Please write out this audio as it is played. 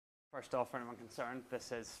First off, for anyone concerned,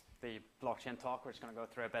 this is the blockchain talk. We're just going to go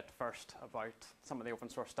through a bit first about some of the open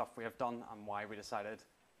source stuff we have done and why we decided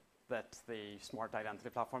that the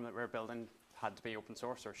SmartIdentity platform that we're building had to be open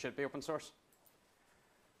source or should be open source.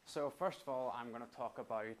 So first of all, I'm going to talk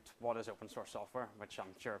about what is open source software, which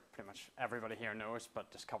I'm sure pretty much everybody here knows, but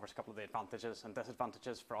just covers a couple of the advantages and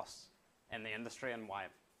disadvantages for us in the industry and why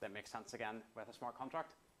that makes sense again with a smart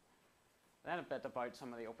contract. Then a bit about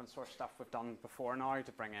some of the open source stuff we've done before now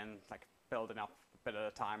to bring in, like building up a bit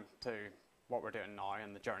at a time to what we're doing now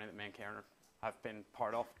and the journey that me and Ciarán have been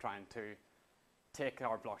part of, trying to take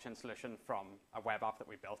our blockchain solution from a web app that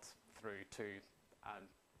we built through to an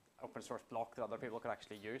open source block that other people could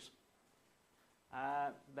actually use.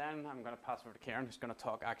 Then I'm going to pass over to Ciarán, who's going to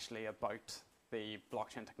talk actually about the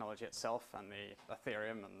blockchain technology itself and the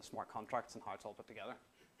Ethereum and the smart contracts and how it's all put together.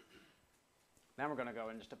 Then we're going to go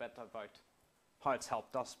in just a bit about how it's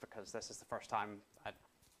helped us, because this is the first time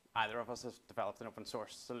either of us has developed an open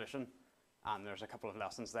source solution, and there's a couple of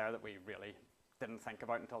lessons there that we really didn't think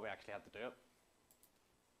about until we actually had to do it.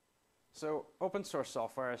 So open source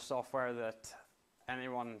software is software that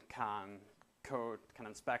anyone can code, can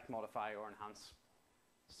inspect, modify, or enhance.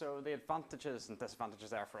 So the advantages and disadvantages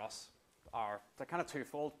there for us they're kind of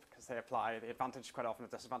twofold, because they apply the advantage quite often,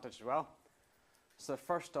 the disadvantage as well. So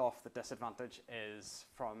first off, the disadvantage is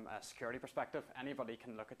from a security perspective. Anybody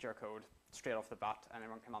can look at your code straight off the bat.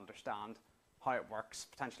 Anyone can understand how it works,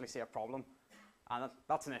 potentially see a problem. And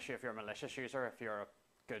that's an issue if you're a malicious user. If you're a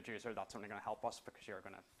good user, that's only going to help us because you're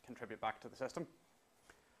going to contribute back to the system.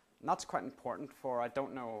 And that's quite important for, I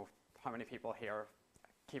don't know how many people here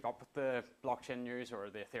keep up with the blockchain news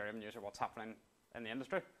or the Ethereum news or what's happening in the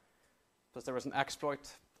industry. Because there was an exploit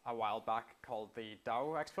a while back called the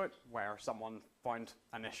DAO exploit, where someone found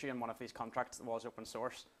an issue in one of these contracts that was open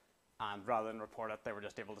source, and rather than report it, they were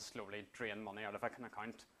just able to slowly drain money out of an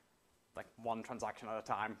account, like one transaction at a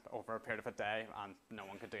time over a period of a day, and no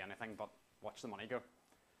one could do anything but watch the money go.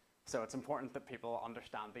 So it's important that people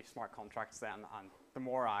understand these smart contracts then, and the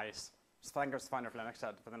more eyes, Fingers, the founder of Linux,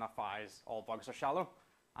 said, with enough eyes, all bugs are shallow,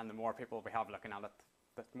 and the more people we have looking at it,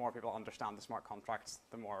 the more people understand the smart contracts,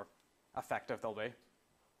 the more effective they'll be.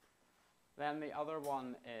 Then the other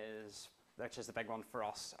one is, which is the big one for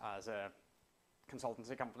us as a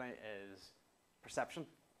consultancy company, is perception.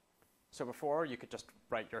 So before, you could just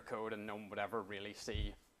write your code and no one would ever really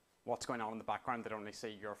see what's going on in the background. They'd only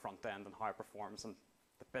see your front end and how it performs and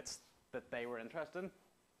the bits that they were interested in.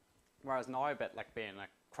 Whereas now, a bit like being a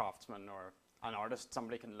craftsman or an artist,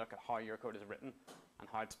 somebody can look at how your code is written and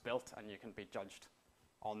how it's built, and you can be judged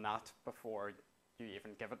on that before you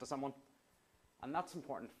even give it to someone. And that's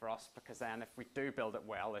important for us, because then if we do build it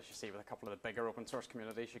well, as you see with a couple of the bigger open source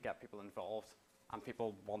communities, you get people involved, and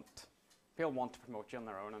people want to promote you on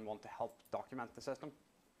their own and want to help document the system.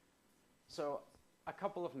 So a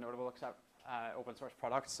couple of notable open source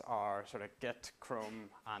products are sort of Git, Chrome,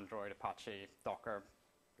 Android, Apache, Docker.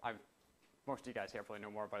 Most of you guys here probably know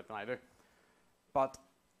more about it than I do. But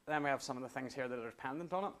then we have some of the things here that are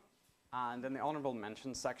dependent on it. And in the honorable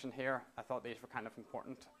mentions section here, I thought these were kind of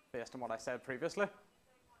important based on what I said previously,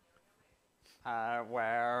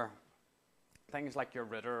 where things like your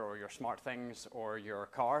router or your smart things or your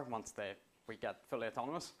car, once we get fully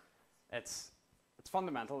autonomous, it's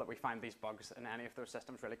fundamental that we find these bugs in any of those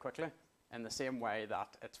systems really quickly, in the same way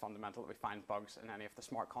that it's fundamental that we find bugs in any of the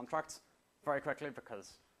smart contracts very quickly,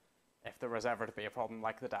 because if there was ever to be a problem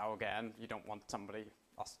like the DAO again, you don't want somebody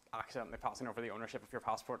accidentally passing over the ownership of your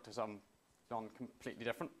passport to someone completely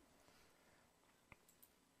different.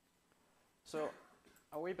 So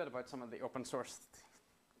a wee bit about some of the open source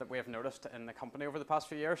that we have noticed in the company over the past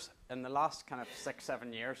few years. In the last kind of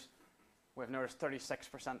 6-7 years, we've noticed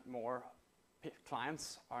 36% more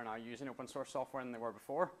clients are now using open source software than they were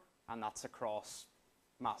before, and that's across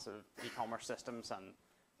massive e-commerce systems and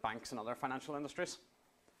banks and other financial industries.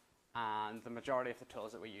 And the majority of the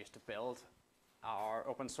tools that we use to build are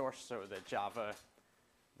open source, so the Java,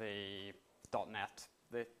 the .NET,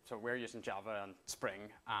 so we're using Java and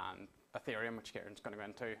Spring and Ethereum, which Ciarán's going to go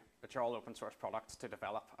into, which are all open source products to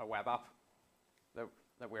develop a web app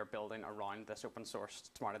that we're building around this open source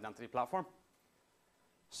SmartIdentity platform.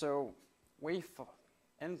 So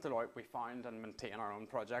in Deloitte, we found and maintain our own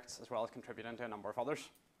projects as well as contributing to a number of others.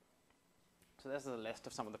 So this is a list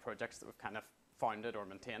of some of the projects that we've kind of founded or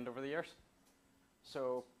maintained over the years.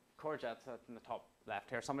 So Courgette in the top left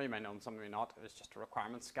here, some of you may know them, some of you not. It was just a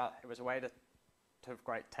requirements. It was a way to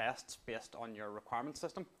write tests based on your requirement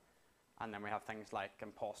system. And then we have things like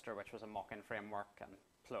Imposter, which was a mock-in framework, and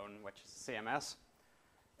Clone, which is CMS.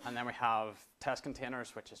 And then we have test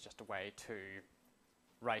containers, which is just a way to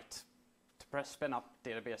spin up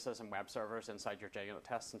databases and web servers inside your JUnit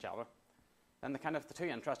tests in Java. And the two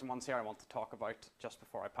interesting ones here I want to talk about just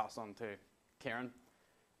before I pass on to Ciarán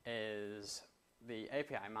is the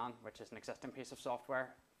API Man, which is an existing piece of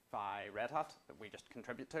software by Red Hat that we just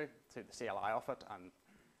contribute to the CLI of it and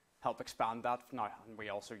help expand that now. And we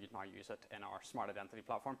also now use it in our SmartIdentity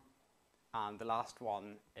platform. And the last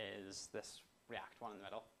one is this React one in the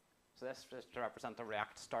middle. So this is to represent a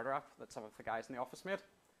React starter app that some of the guys in the office made.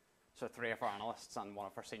 So 3 of our analysts and 1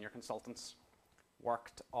 of our senior consultants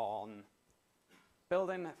worked on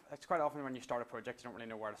building. It's quite often when you start a project, you don't really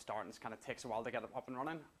know where to start, and it kind of takes a while to get it up and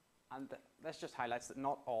running. And this just highlights that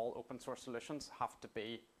not all open source solutions have to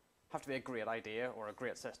be a great idea or a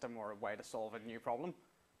great system or a way to solve a new problem.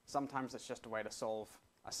 Sometimes it's just a way to solve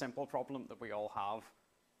a simple problem that we all have,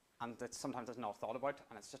 and sometimes it's not thought about,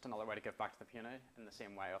 and it's just another way to give back to the community in the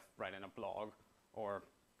same way of writing a blog or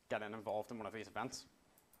getting involved in one of these events.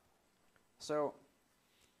 So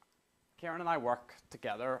Ciarán and I work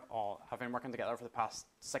together, or have been working together for the past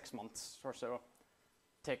 6 months or so,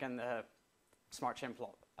 taking the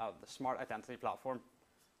SmartIdentity platform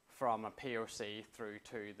from a POC through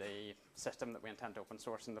to the system that we intend to open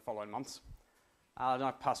source in the following months. I'll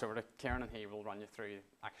now pass over to Ciarán, and he will run you through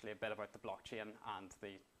actually a bit about the blockchain and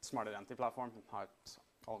the SmartIdentity platform and how it's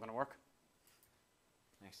all going to work.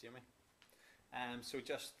 Thanks, Jamie. So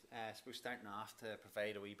just I suppose starting off to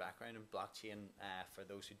provide a wee background in blockchain for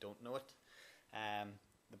those who don't know it.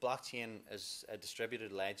 The blockchain is a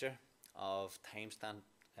distributed ledger of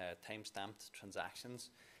time-stamped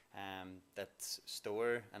transactions that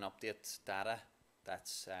store and update data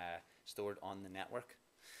that's stored on the network.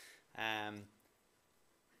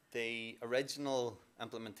 The original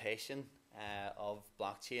implementation of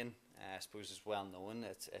blockchain, I suppose, is well known.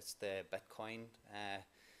 It's the Bitcoin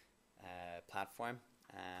platform,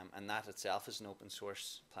 and that itself is an open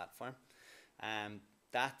source platform.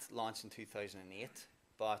 That launched in 2008,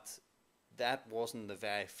 but that wasn't the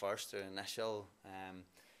very first or initial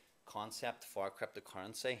concept for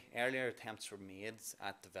cryptocurrency. Earlier attempts were made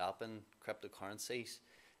at developing cryptocurrencies.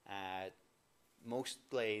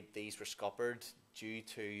 Mostly these were scuppered due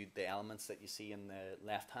to the elements that you see in the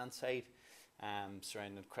left-hand side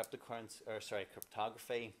surrounding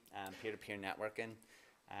cryptography, peer-to-peer networking,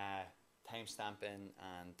 timestamping,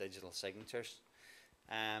 and digital signatures.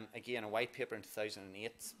 Again, a white paper in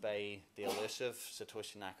 2008 by the elusive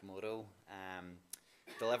Satoshi Nakamoto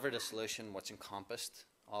delivered a solution which encompassed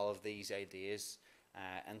all of these ideas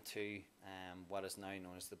into what is now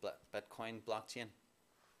known as the Bitcoin blockchain.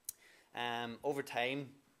 Over time,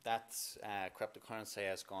 that cryptocurrency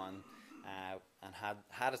has gone and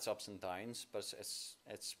had its ups and downs, but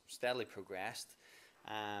it's steadily progressed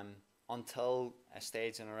until a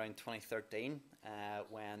stage in around 2013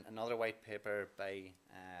 when another white paper by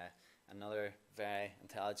another very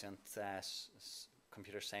intelligent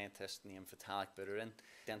computer scientist named Vitalik Buterin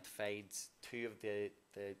identified 2 of the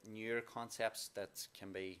newer concepts that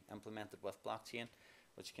can be implemented with blockchain,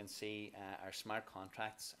 which you can see are smart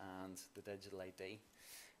contracts and the digital ID.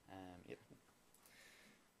 Yep.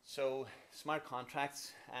 So smart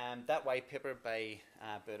contracts, that white paper by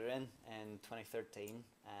Buterin in 2013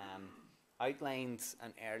 outlined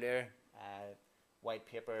an earlier white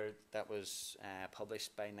paper that was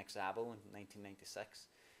published by Nick Szabo in 1996.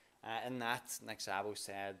 In that, Nick Szabo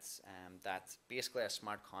said that basically a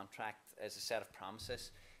smart contract is a set of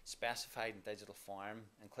promises specified in digital form,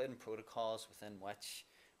 including protocols within which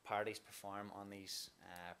parties perform on these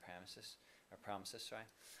promises.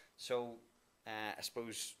 So I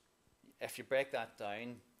suppose if you break that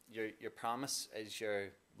down, your promise is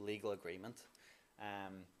your legal agreement.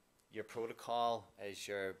 Your protocol is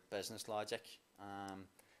your business logic,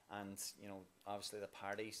 and obviously the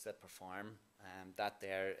parties that perform that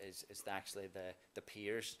there is actually the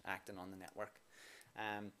peers acting on the network.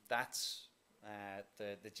 That's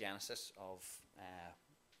the genesis of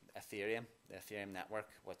Ethereum, the Ethereum network,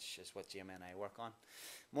 which is what Jamie and I work on.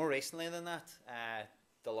 More recently than that,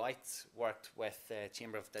 Deloitte worked with the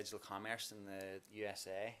Chamber of Digital Commerce in the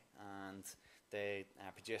USA, and they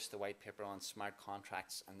produced a white paper on smart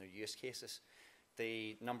contracts and their use cases.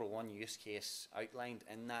 The number 1 use case outlined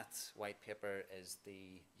in that white paper is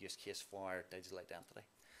the use case for digital identity.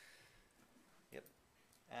 Yep.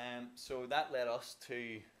 So that led us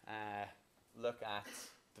to look at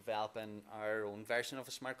developing our own version of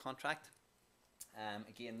a smart contract.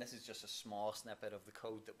 Again, this is just a small snippet of the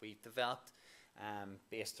code that we developed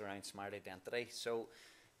based around SmartIdentity. So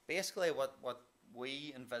basically what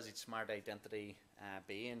we envisage SmartIdentity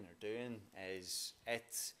being or doing is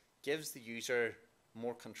it gives the user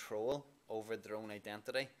more control over their own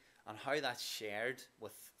identity and how that's shared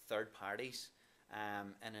with third parties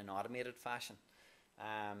in an automated fashion.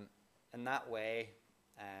 In that way,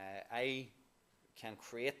 I can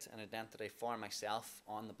create an identity for myself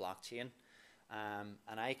on the blockchain,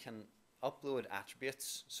 and I can upload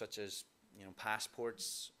attributes such as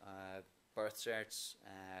passports, birth certs,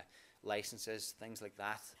 licenses, things like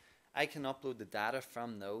that. I can upload the data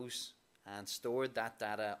from those and store that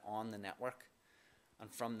data on the network,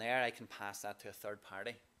 and from there I can pass that to a third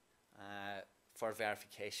party for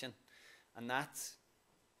verification, and that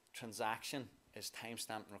transaction is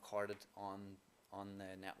timestamped and recorded on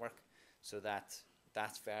the network, so that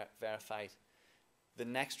that's verified. The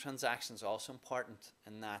next transaction is also important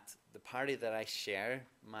in that the party that I share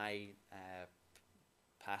my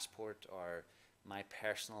passport or my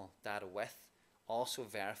personal data with also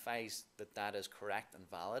verifies that that is correct and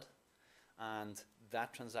valid, and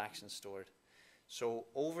that transaction is stored. So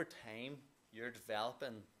over time, you're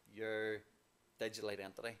developing your digital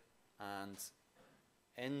identity, and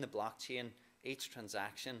in the blockchain, each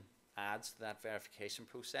transaction adds to that verification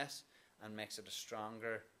process and makes it a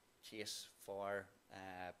stronger case for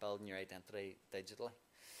building your identity digitally.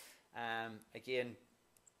 Again,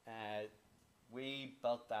 we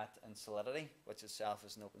built that in Solidity, which itself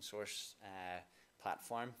is an open source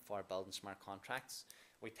platform for building smart contracts.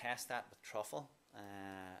 We test that with Truffle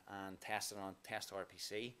and test it on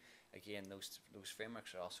TestRPC. Again, those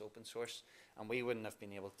frameworks are also open source, and we wouldn't have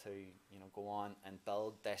been able to go on and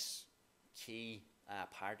build this key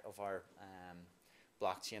part of our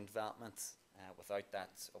blockchain development without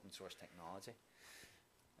that open source technology.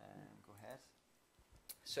 Go ahead.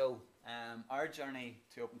 So our journey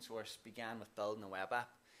to open source began with building a web app.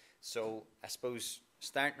 So I suppose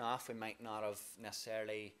starting off, we might not have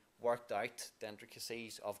necessarily worked out the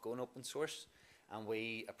intricacies of going open source, and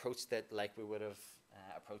we approached it like we would have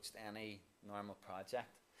approached any normal project.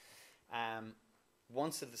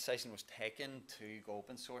 Once the decision was taken to go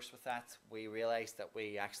open source with that, we realized that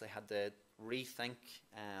we actually had to rethink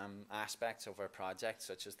aspects of our project,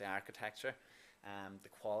 such as the architecture, the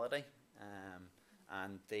quality,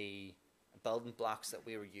 and the building blocks that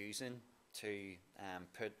we were using to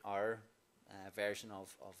put our version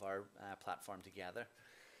of our platform together.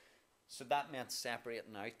 So that meant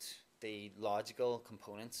separating out the logical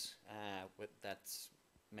components that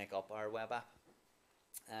make up our web app.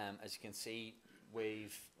 As you can see,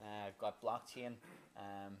 we've got blockchain,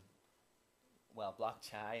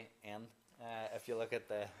 blockchain in. If you look at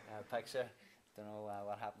the picture, don't know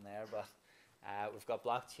what happened there, but we've got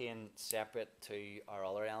blockchain separate to our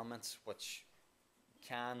other elements, which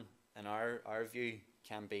can, in our view,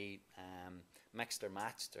 can be mixed or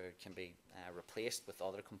matched, or can be replaced with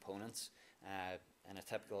other components in a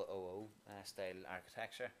typical OO style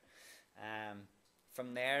architecture.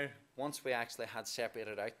 From there, once we actually had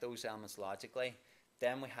separated out those elements logically,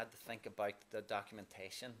 then we had to think about the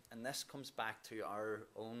documentation, and this comes back to our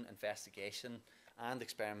own investigation and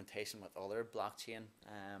experimentation with other blockchain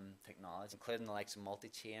technologies, including the likes of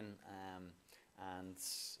multi-chain and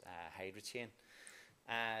hydrochain.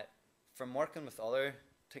 From working with other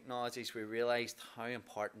technologies, we realized how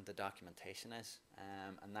important the documentation is,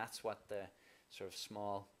 and that's what the sort of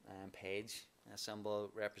small page symbol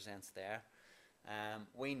represents there.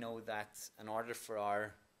 We know that in order for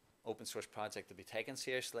our open source project to be taken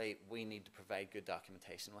seriously, we need to provide good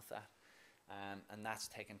documentation with that, and that's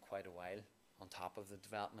taken quite a while on top of the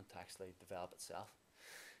development to actually develop itself.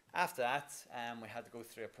 After that, we had to go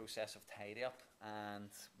through a process of tidy up, and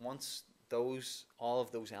once all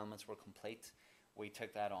of those elements were complete, we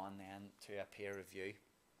took that on then to a peer review.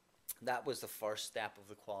 That was the first step of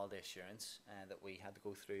the quality assurance that we had to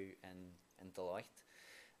go through in Deloitte.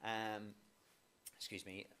 I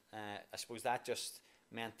suppose that just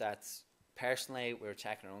meant that personally we were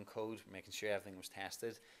checking our own code, making sure everything was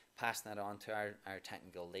tested, passing that on to our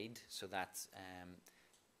technical lead, so that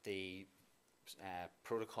the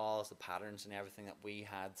protocols, the patterns and everything that we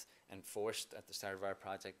had enforced at the start of our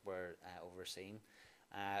project were overseen.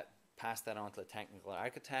 Passed that on to the technical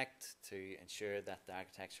architect to ensure that the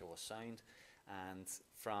architecture was sound, and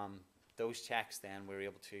from those checks then we were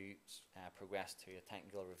able to progress to a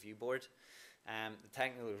technical review board. The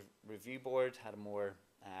technical review board had a more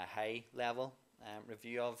high level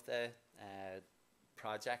review of the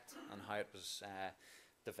project and how it was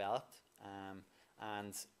developed,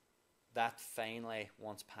 and that finally,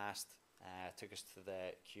 once passed, took us to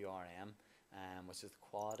the QRM, which is the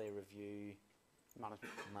Quality Review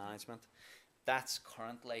Management. That's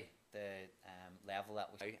currently the level that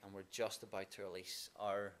we, and we're just about to release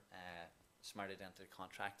our SmartIdentity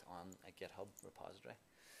contract on a GitHub repository.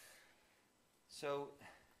 So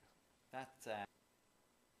that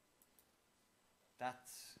that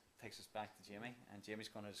takes us back to Jamie, and Jamie's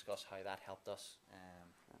going to discuss how that helped us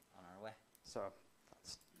on our way. So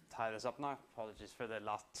let's tie this up now. Apologies for the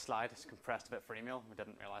last slide. It's compressed a bit for email. We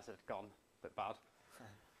didn't realise it had gone a bit bad.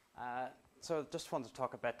 So just wanted to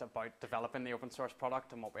talk a bit about developing the open source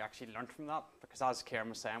product and what we actually learned from that. Because as Ciarán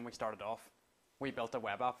was saying, we started off, we built a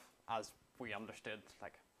web app as we understood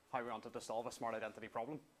like how we wanted to solve a smart identity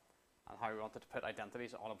problem and how we wanted to put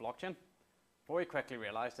identities on a blockchain. What we quickly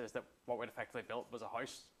realized is that what we'd effectively built was a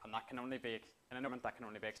house, and that can only be, in an environment that can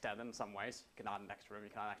only be extended in some ways. You can add an extra room, you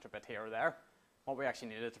can add an extra bit here or there. What we actually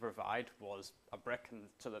needed to provide was a brick, and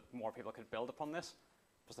so that more people could build upon this.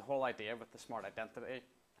 Because the whole idea with the smart identity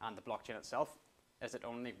and the blockchain itself is it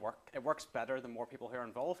works better the more people who are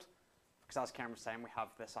involved. Because as Ciarán was saying, we have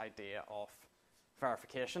this idea of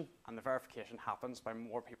verification, and the verification happens by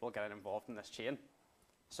more people getting involved in this chain.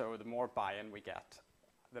 So the more buy-in we get,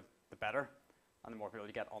 the better. And the more people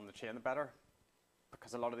you get on the chain, the better.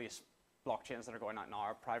 Because a lot of these blockchains that are going out now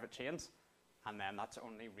are private chains, and then that's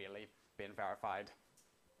only really being verified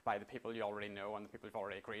by the people you already know and the people you've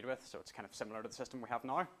already agreed with. So it's kind of similar to the system we have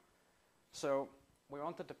now. So we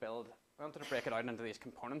wanted to break it out into these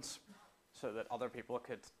components so that other people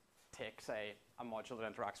could take, say, a module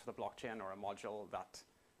that interacts with a blockchain, or a module that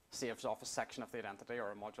saves off a section of the identity,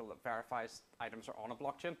 or a module that verifies items are on a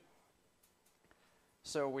blockchain.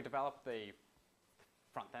 So we developed the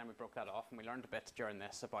front end, we broke that off, and we learned a bit during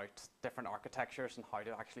this about different architectures and how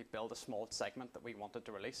to actually build a small segment that we wanted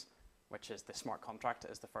to release, which is the smart contract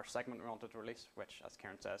is the first segment we wanted to release, which, as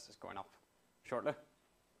Ciarán says, is going up shortly.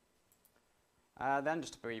 Then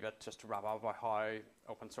just a wee bit just to wrap up about how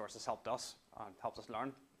open source has helped us and helps us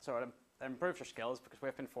learn. So it improves your skills because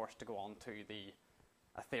we've been forced to go on to the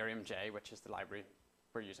Ethereum J, which is the library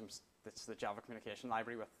we're using. It's the Java communication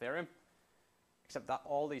library with Ethereum. Except that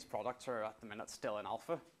all these products are at the minute still in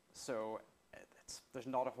alpha, so there's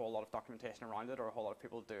not a whole lot of documentation around it, or a whole lot of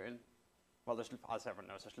people doing, well, as everyone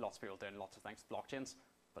knows, there's lots of people doing lots of things with blockchains,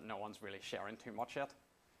 but no one's really sharing too much yet.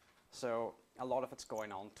 So a lot of it's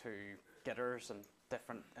going on to Gitters and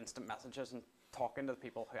different instant messages and talking to the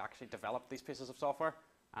people who actually develop these pieces of software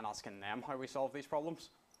and asking them how we solve these problems.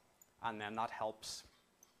 And then that helps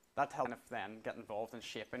kind of then get involved in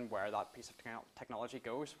shaping where that piece of technology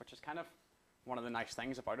goes, which is kind of one of the nice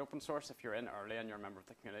things about open source. If you're in early and you're a member of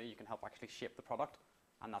the community, you can help actually shape the product,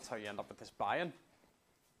 and that's how you end up with this buy-in.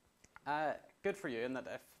 Good for you in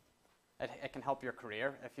that if it can help your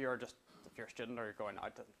career. If you're a student or you're going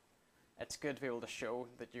out, it's good to be able to show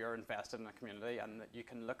that you're invested in a community and that you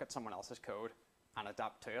can look at someone else's code and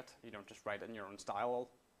adapt to it. You don't just write it in your own style.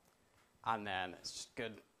 And then it's just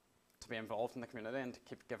good to be involved in the community and to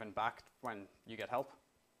keep giving back when you get help.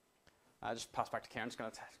 I just pass back to Ciarán. He's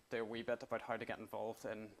going to do a wee bit about how to get involved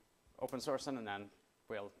in open sourcing, and then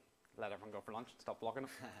we'll let everyone go for lunch and stop blocking it.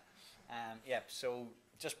 Yeah, so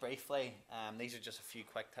just briefly, these are just a few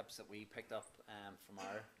quick tips that we picked up from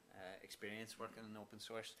our experience working in open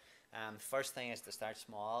source. First thing is to start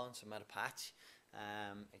small and submit a patch.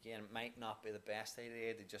 Again, it might not be the best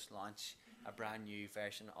idea to just launch a brand new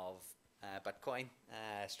version of Bitcoin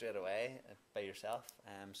straight away by yourself.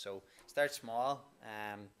 So start small.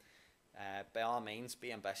 By all means,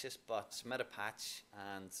 be ambitious, but submit a patch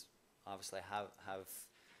and obviously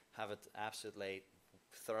have it absolutely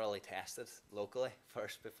thoroughly tested locally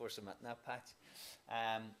first before submitting that patch.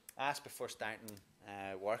 Ask before starting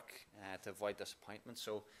work to avoid disappointment.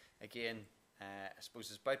 So again, I suppose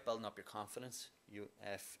it's about building up your confidence.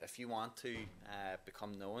 If you want to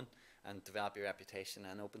become known and develop your reputation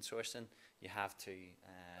in open sourcing, you have to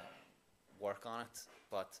work on it.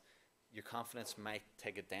 But your confidence might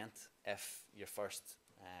take a dent if your first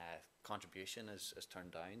contribution is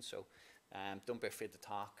turned down. So don't be afraid to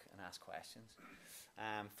talk and ask questions.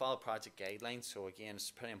 Follow project guidelines. So again,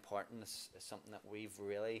 it's pretty important. It's something that we've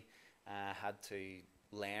really had to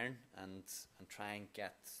learn and try and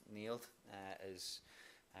get nailed, is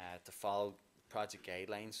to follow project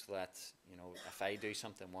guidelines, so that, you know, if I do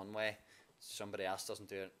something one way, somebody else doesn't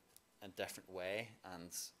do it a different way,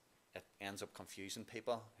 and it ends up confusing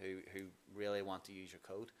people who really want to use your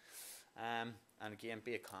code. And again,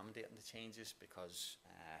 be accommodating to changes, because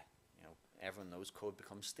you know, everyone knows code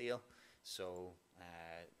becomes stale. So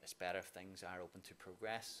it's better if things are open to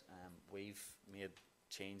progress. We've made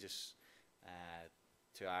changes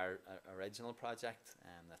to our original project,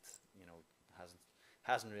 that, you know,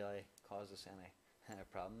 hasn't really caused us any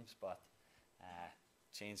problems, but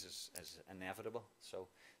change is inevitable. So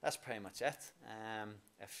that's pretty much it.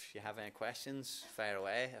 If you have any questions, fire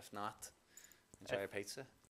away. If not, enjoy your pizza.